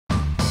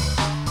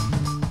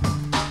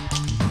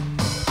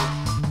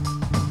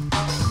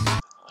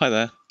Hi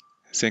there,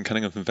 it's Ian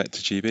Cunningham from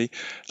VectorGB,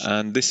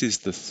 and this is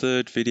the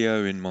third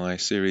video in my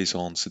series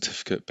on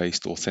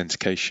certificate-based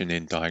authentication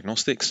in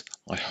diagnostics.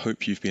 I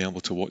hope you've been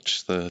able to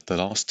watch the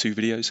last two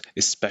videos,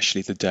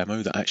 especially the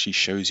demo that actually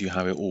shows you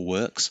how it all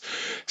works.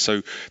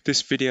 So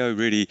this video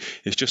really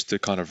is just to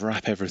kind of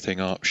wrap everything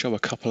up, show a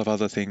couple of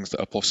other things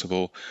that are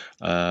possible,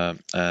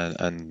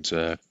 and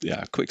a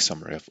quick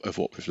summary of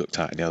what we've looked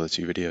at in the other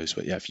two videos.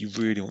 But yeah, if you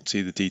really want to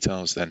see the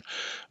details, then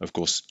of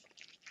course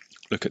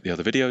look at the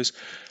other videos.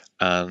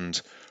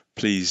 And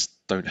please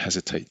don't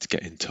hesitate to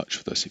get in touch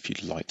with us if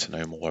you'd like to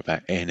know more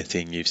about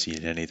anything you've seen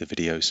in any of the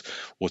videos,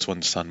 or to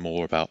understand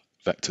more about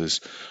Vector's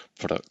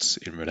products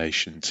in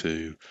relation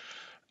to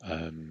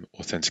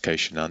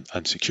authentication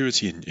and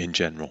security in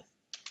general.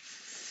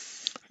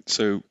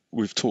 So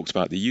we've talked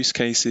about the use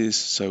cases.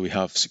 So we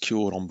have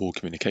secured onboard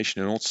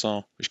communication in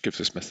AutoSAR, which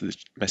gives us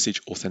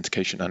message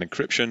authentication and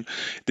encryption.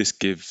 This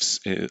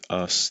gives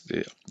us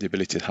the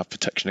ability to have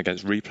protection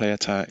against replay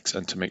attacks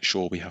and to make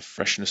sure we have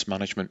freshness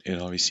management in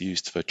our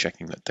ECUs for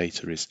checking that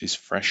data is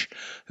fresh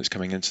that's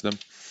coming into them.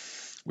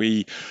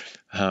 We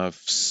have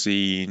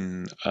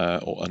seen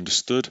or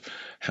understood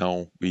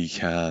how we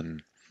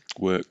can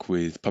work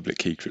with public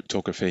key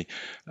cryptography.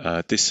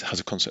 This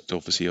has a concept,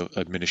 obviously, of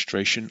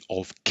administration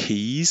of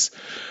keys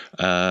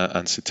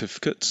and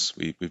certificates.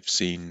 We've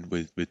seen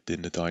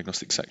within the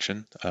diagnostic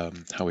section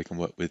how we can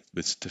work with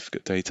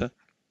certificate data.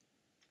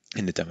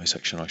 In the demo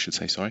section, I should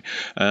say, sorry.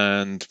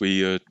 And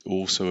we are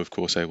also, of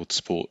course, able to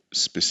support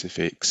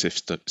specific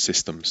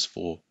systems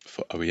for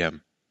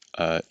OEM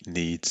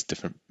needs,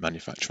 different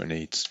manufacturer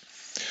needs.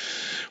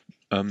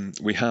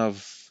 We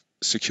have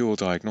secure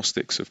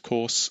diagnostics, of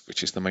course,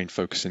 which is the main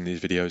focus in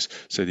these videos.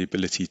 So the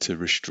ability to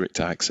restrict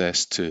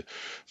access to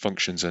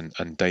functions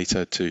and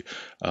data, to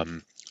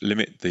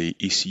limit the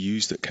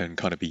ECUs that can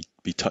kind of be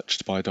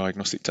touched by a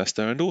diagnostic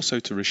tester, and also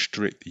to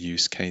restrict the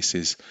use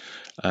cases.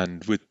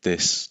 And with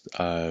this,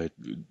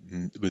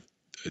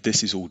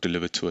 this is all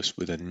delivered to us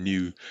with a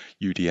new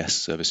UDS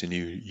service, a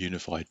new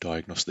Unified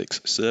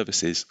Diagnostics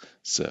Services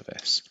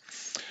service.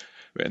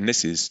 And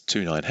this is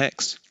 29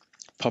 hex,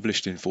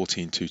 published in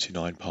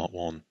 14229 Part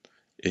 1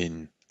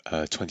 in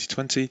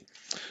 2020,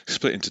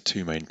 split into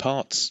two main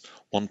parts.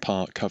 One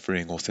part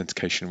covering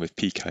authentication with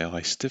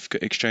PKI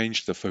certificate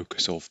exchange, the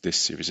focus of this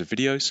series of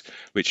videos,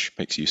 which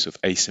makes use of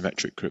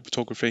asymmetric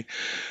cryptography,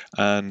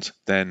 and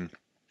then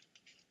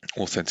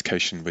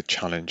authentication with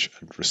challenge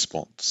and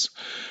response,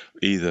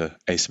 either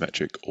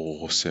asymmetric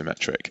or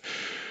symmetric.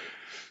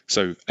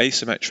 So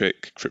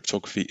asymmetric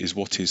cryptography is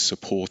what is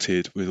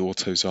supported with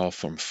AutoSAR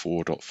from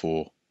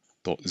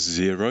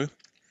 4.4.0.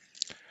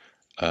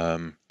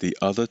 The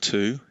other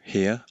two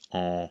here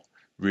are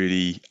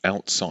really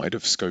outside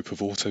of scope of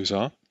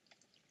AutoSAR.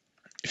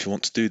 If you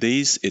want to do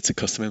these, it's a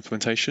custom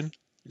implementation.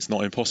 It's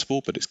not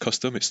impossible, but it's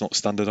custom, it's not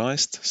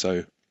standardized.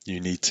 So you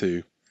need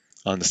to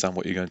understand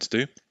what you're going to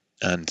do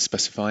and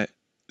specify it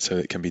so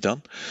it can be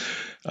done.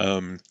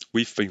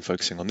 We've been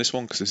focusing on this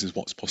one because this is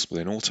what's possible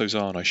in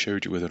AutoSAR, and I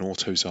showed you with an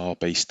AutoSAR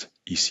based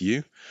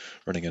ECU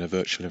running in a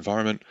virtual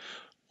environment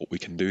what we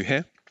can do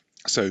here.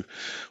 So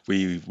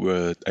we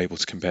were able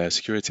to compare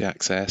security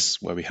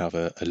access, where we have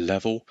a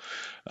level,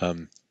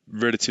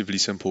 relatively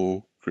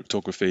simple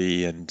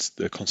cryptography and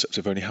the concept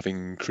of only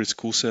having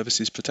critical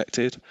services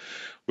protected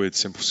with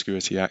simple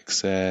security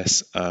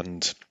access.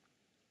 And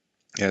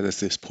yeah, there's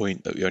this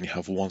point that we only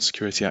have one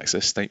security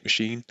access state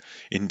machine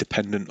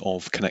independent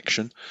of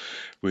connection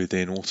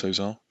within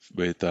AutoSAR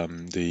with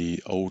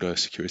the older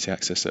security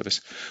access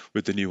service.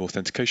 With the new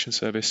authentication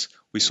service,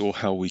 we saw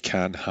how we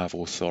can have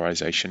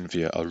authorization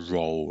via a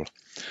role.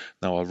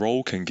 Now, a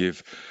role can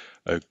give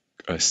a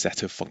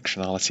set of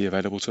functionality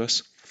available to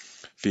us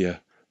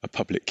via a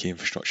public key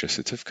infrastructure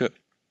certificate.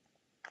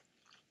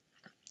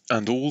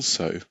 And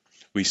also,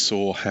 we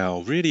saw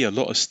how really a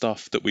lot of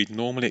stuff that we'd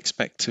normally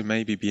expect to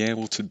maybe be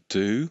able to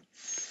do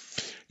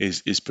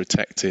is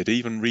protected.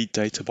 Even read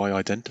data by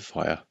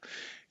identifier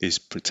is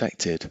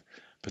protected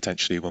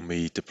potentially when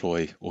we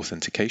deploy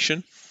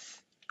authentication.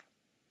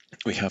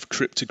 We have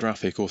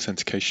cryptographic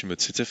authentication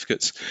with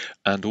certificates,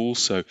 and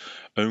also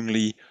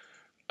only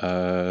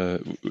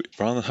rather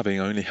than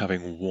only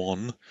having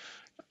one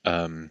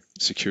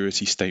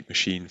security state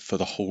machine for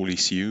the whole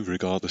ECU,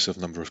 regardless of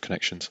number of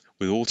connections.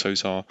 With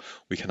AutoSAR,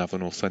 we can have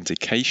an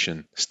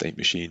authentication state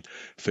machine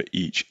for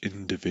each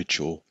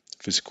individual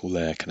physical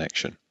layer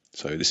connection.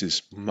 So this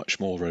is much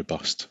more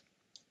robust.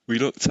 We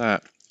looked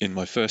at, in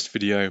my first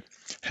video,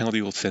 how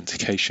the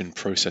authentication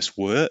process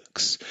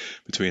works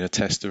between a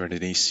tester and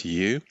an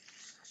ECU.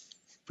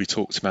 We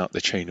talked about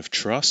the chain of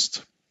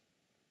trust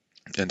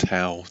and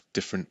how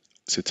different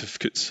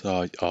certificates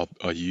are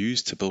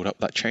used to build up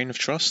that chain of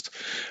trust,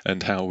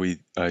 and how we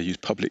use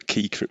public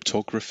key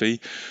cryptography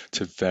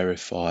to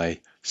verify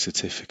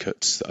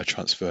certificates that are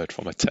transferred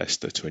from a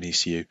tester to an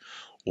ECU,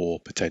 or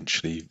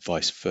potentially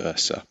vice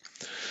versa.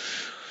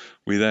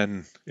 We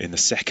then, in the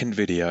second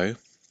video,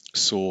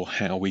 saw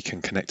how we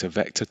can connect a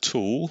vector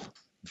tool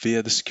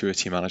via the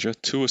security manager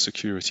to a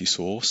security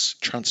source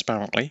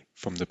transparently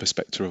from the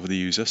perspective of the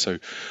user. So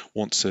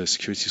once a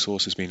security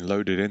source has been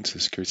loaded into the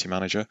security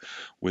manager,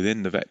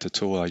 within the vector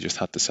tool, I just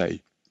had to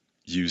say,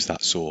 use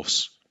that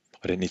source.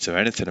 I didn't need to know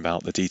anything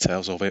about the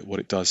details of it, what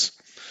it does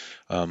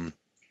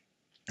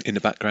in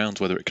the background,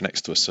 whether it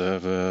connects to a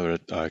server, or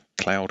a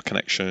cloud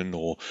connection,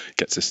 or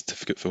gets a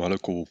certificate from a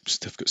local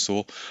certificate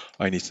store.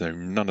 I need to know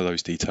none of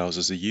those details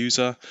as a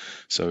user,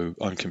 so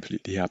I'm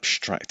completely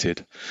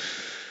abstracted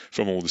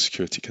from all the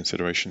security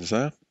considerations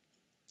there.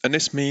 And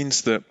this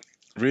means that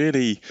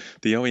really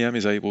the OEM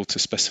is able to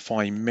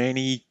specify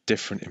many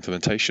different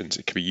implementations.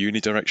 It can be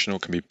unidirectional,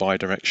 it can be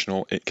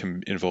bidirectional, it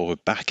can involve a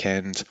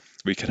backend.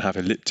 We can have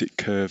elliptic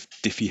curve,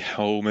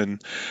 Diffie-Hellman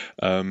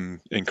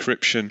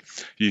encryption.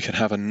 You can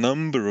have a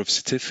number of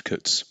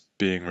certificates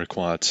being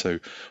required. So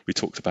we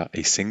talked about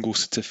a single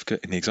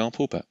certificate in the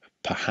example, but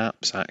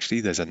perhaps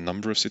actually there's a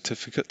number of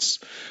certificates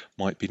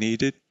might be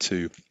needed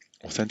to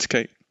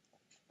authenticate.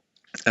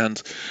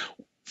 And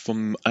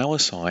from our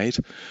side,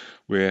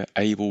 we're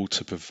able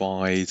to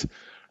provide,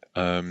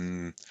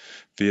 via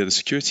the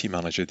security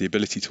manager, the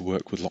ability to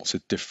work with lots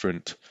of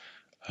different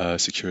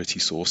security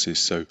sources.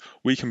 So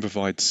we can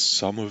provide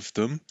some of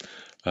them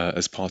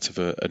as part of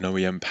an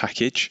OEM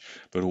package,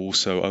 but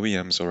also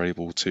OEMs are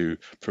able to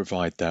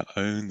provide their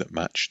own that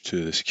match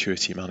to the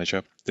security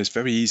manager. There's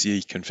very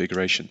easy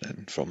configuration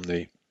then from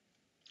the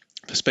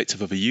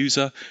perspective of a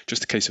user,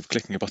 just a case of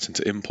clicking a button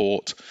to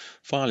import,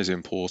 file is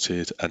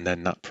imported, and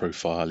then that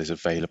profile is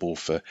available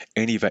for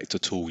any vector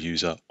tool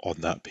user on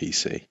that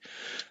PC.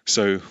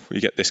 So we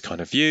get this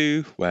kind of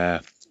view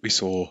where we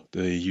saw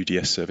the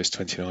UDS Service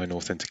 29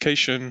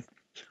 authentication.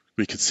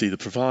 We could see the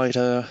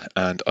provider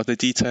and other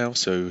details.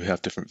 So we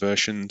have different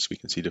versions. We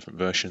can see different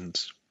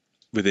versions.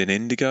 Within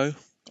Indigo,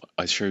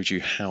 I showed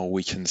you how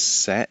we can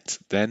set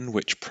then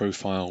which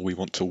profile we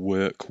want to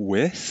work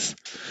with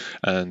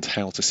and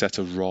how to set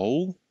a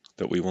role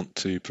that we want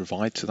to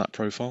provide to that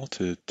profile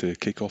to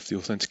kick off the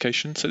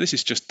authentication. So this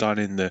is just done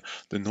in the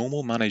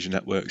normal Manage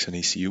Networks and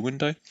ECU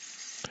window.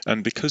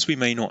 And because we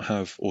may not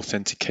have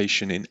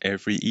authentication in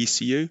every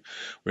ECU,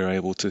 we're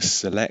able to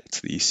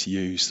select the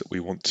ECUs that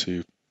we want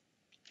to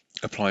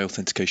apply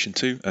authentication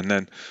to. And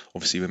then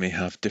obviously we may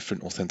have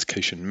different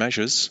authentication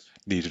measures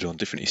needed on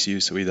different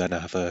ECUs. So we then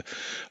are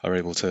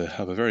able to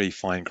have a very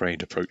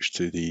fine-grained approach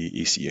to the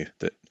ECU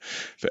that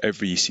for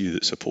every ECU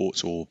that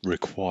supports or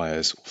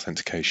requires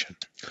authentication.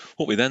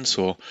 What we then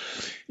saw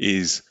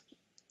is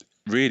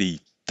really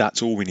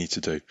that's all we need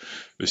to do.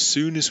 As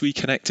soon as we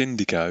connect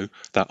Indigo,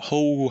 that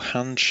whole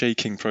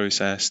handshaking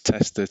process,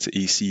 tester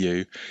to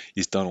ECU,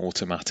 is done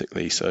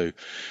automatically. So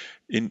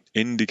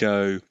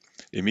Indigo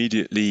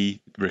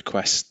immediately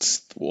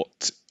requests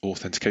what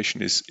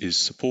authentication is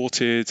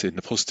supported in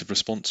the positive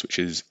response, which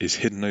is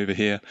hidden over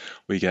here.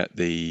 We get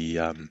the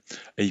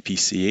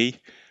APCE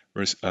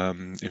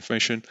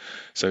information.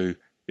 So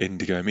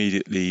Indigo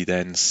immediately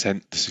then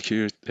sent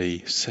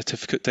the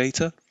certificate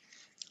data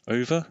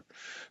over.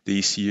 The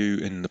ECU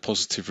in the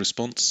positive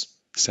response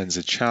sends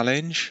a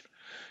challenge.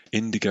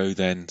 Indigo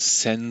then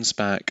sends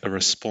back a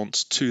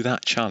response to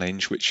that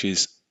challenge, which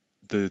is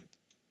the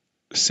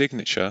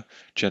signature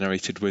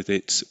generated with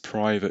its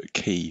private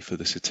key for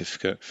the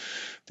certificate.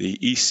 The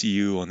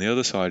ECU on the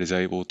other side is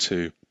able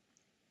to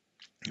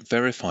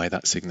verify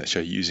that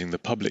signature using the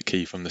public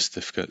key from the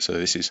certificate. So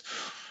this is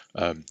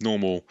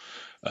normal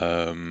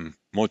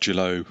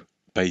modulo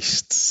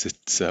based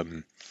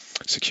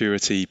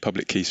security,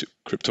 public key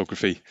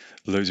cryptography.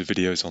 Loads of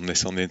videos on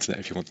this on the internet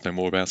if you want to know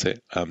more about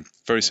it.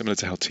 Very similar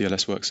to how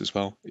TLS works as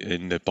well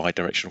in the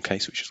bidirectional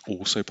case, which is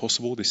also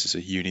possible. This is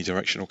a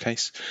unidirectional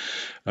case.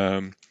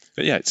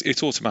 But yeah,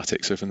 it's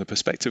automatic. So from the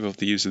perspective of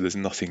the user, there's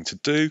nothing to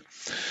do.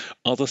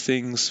 Other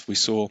things we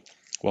saw,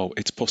 well,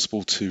 it's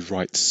possible to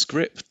write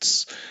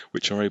scripts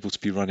which are able to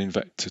be run in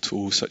vector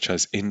tools such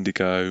as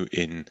Indigo,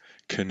 in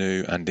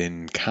Canoe, and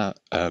in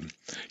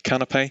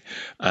Canopy,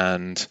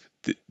 and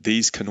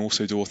these can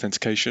also do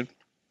authentication.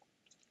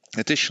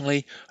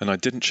 Additionally, and I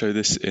didn't show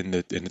this in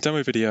the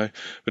demo video,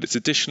 but it's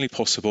additionally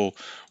possible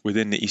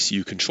within the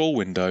ECU control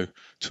window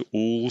to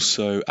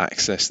also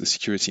access the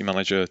security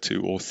manager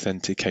to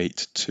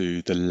authenticate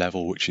to the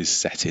level which is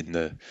set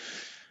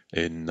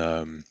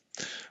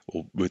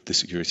or with the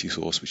security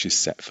source which is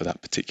set for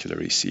that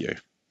particular ECU.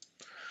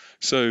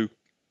 So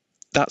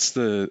that's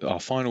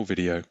our final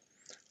video.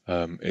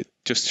 It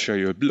just to show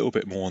you a little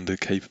bit more on the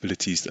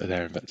capabilities that are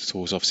there in vector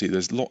tools. Obviously,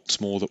 there's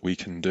lots more that we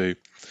can do.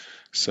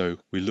 So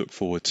we look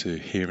forward to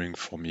hearing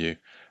from you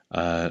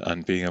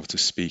and being able to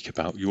speak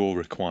about your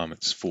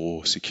requirements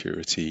for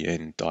security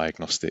in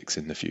diagnostics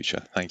in the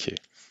future. Thank you.